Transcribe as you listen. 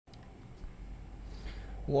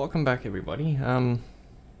Welcome back, everybody.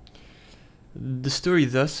 The story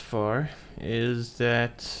thus far is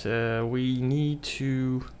that we need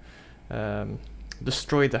to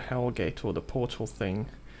destroy the Hellgate or the portal thing.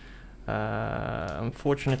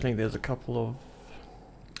 Unfortunately, there's a couple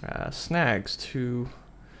of snags to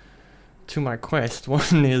my quest.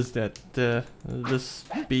 One is that this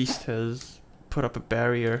beast has put up a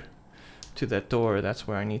barrier to that door. That's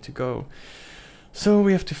where I need to go. So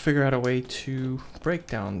we have to figure out a way to break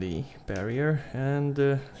down the barrier and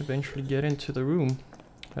eventually get into the room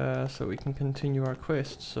so we can continue our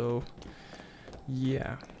quest. So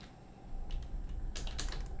yeah.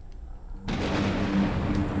 I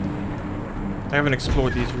haven't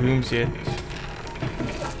explored these rooms yet.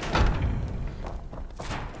 I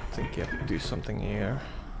think you have to do something here.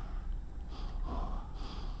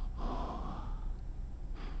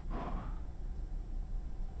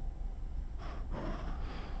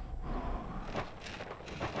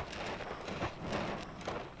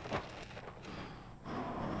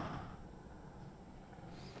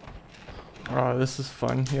 Oh, this is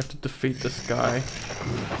fun. You have to defeat this guy.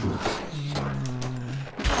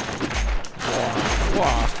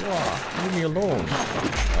 Leave me alone.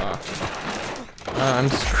 I'm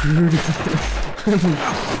screwed.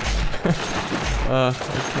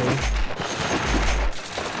 Okay.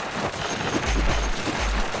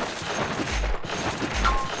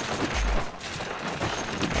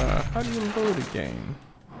 How do you load a game?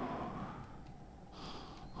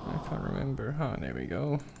 I can't remember. Oh, there we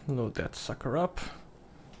go. Load that sucker up.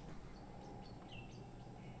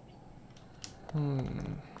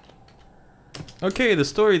 Okay, the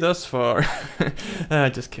story thus far.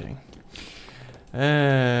 Just kidding.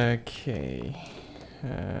 Okay.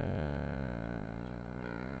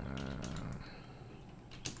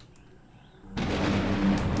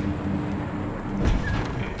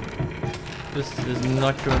 This is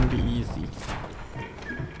not going to be easy.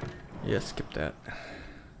 Yeah, skip that.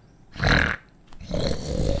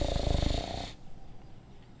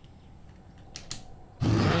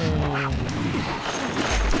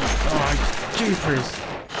 Oh, jeepers!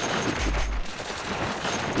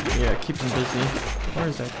 Yeah, keep him busy.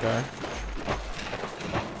 Where's that guy?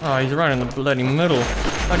 Oh, he's right in the bloody middle.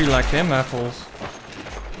 How do you like them apples?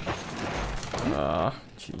 Ah,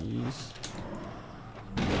 jeez.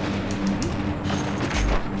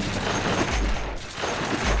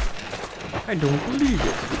 I don't believe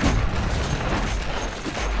it.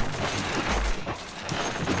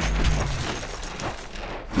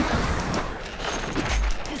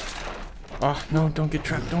 Oh, no, don't get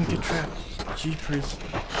trapped, don't get trapped. Jeepers.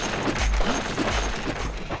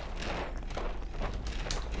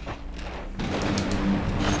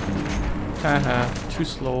 Haha, too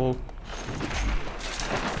slow.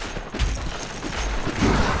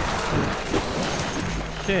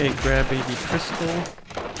 Okay, grab baby crystal.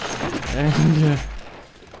 And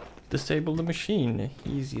disable the machine.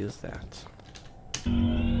 Easy as that.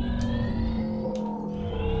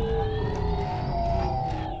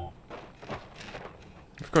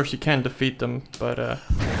 Of course you can defeat them, but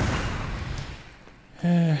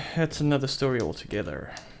that's another story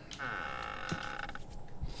altogether.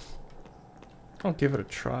 I'll give it a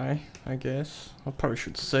try, I guess. I probably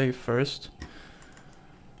should save first.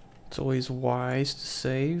 It's always wise to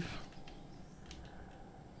save.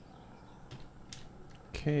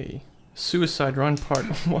 Okay. Suicide Run Part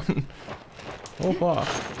 1. Oh,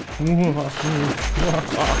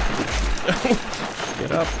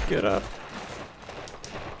 get up, get up.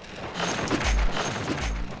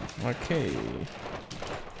 Okay.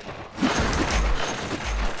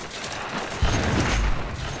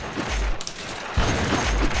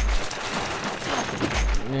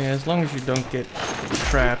 Yeah, as long as you don't get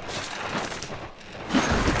trapped.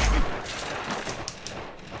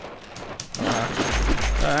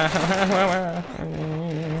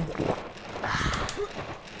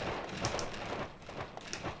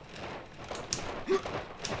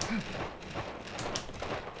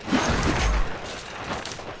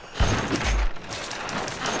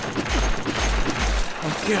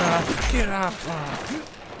 Oh, get up, get up. Oh.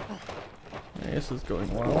 This is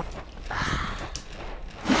going well.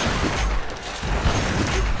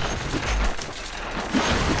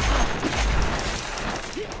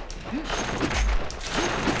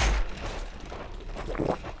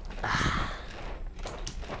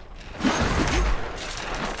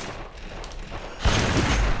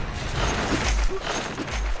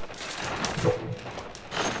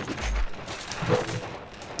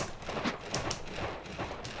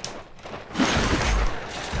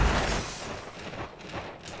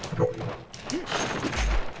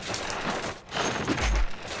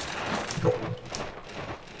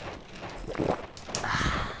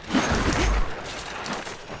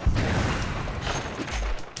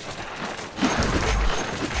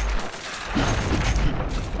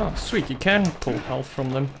 sweet, you can pull health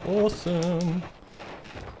from them. Awesome.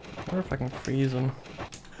 I wonder if I can freeze them.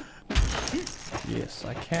 Yes,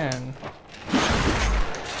 I can.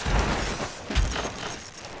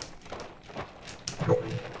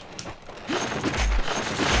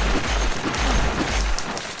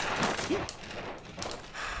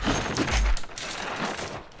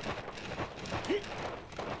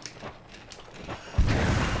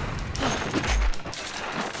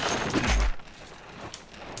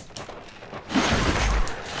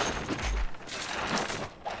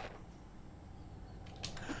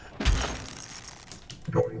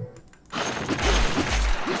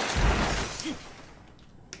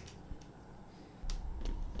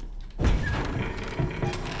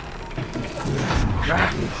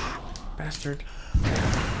 Ah, bastard.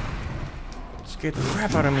 Scared the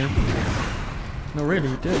crap out of me. No, really,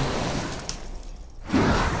 you did.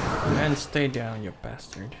 And stay down, you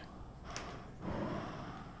bastard.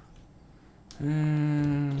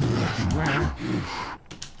 Where?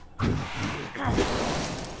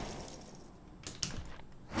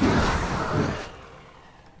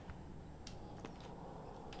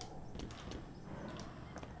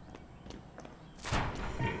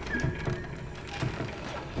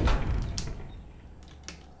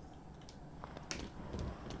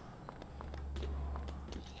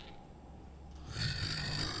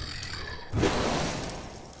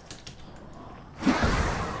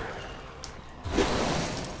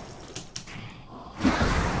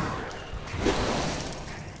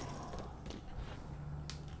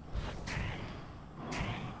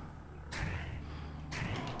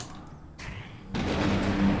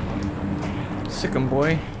 Sick 'em,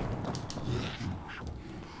 boy.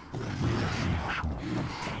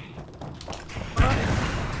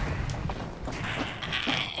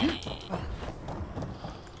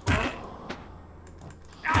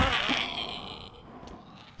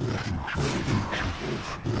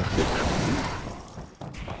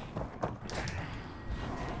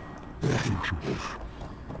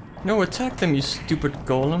 No, attack them, you stupid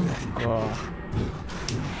golem. Oh.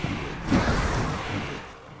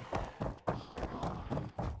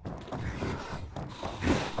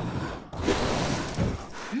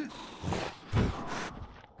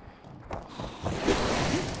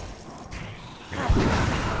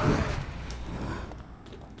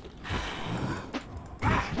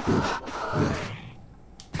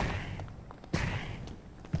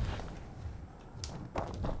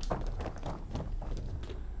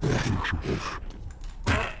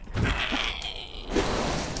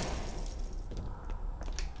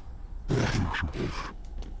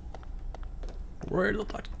 Where did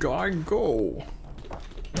that guy go?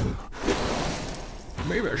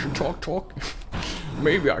 Maybe I should talk.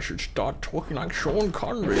 Maybe I should start talking like Sean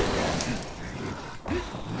Connery again.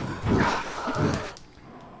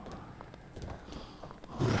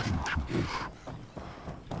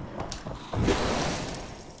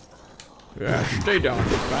 Yeah, stay down,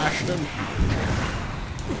 you bastard.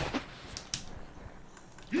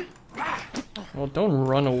 Well, don't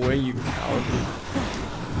run away, you coward.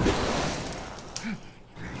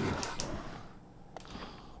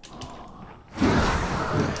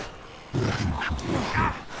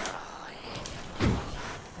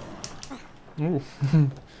 Ooh,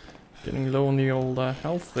 getting low on the old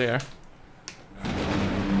health there.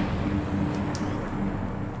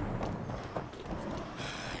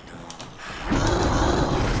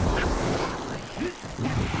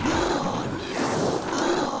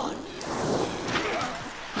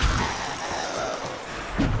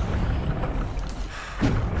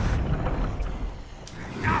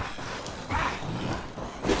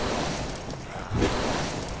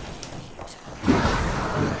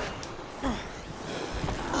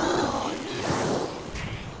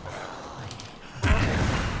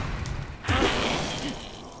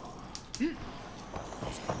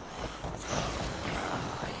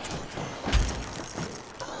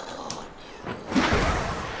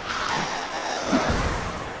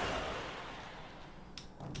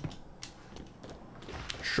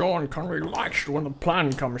 Sean Connery likes when the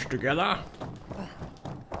plan comes together.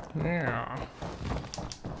 Yeah.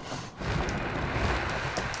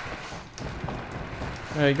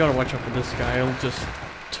 Yeah, you gotta watch out for this guy, he'll just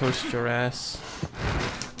toast your ass.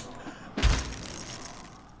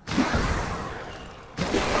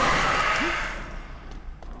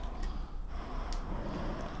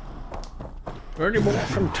 Any more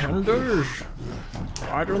contenders?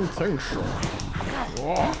 I don't think so.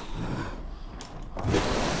 Oh.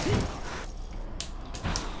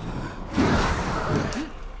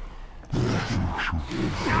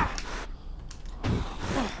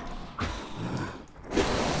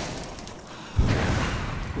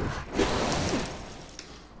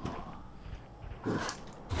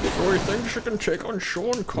 So he thinks you can take on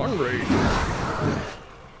Sean Connery.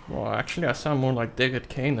 Well, actually I sound more like David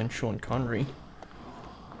Kane than Sean Connery.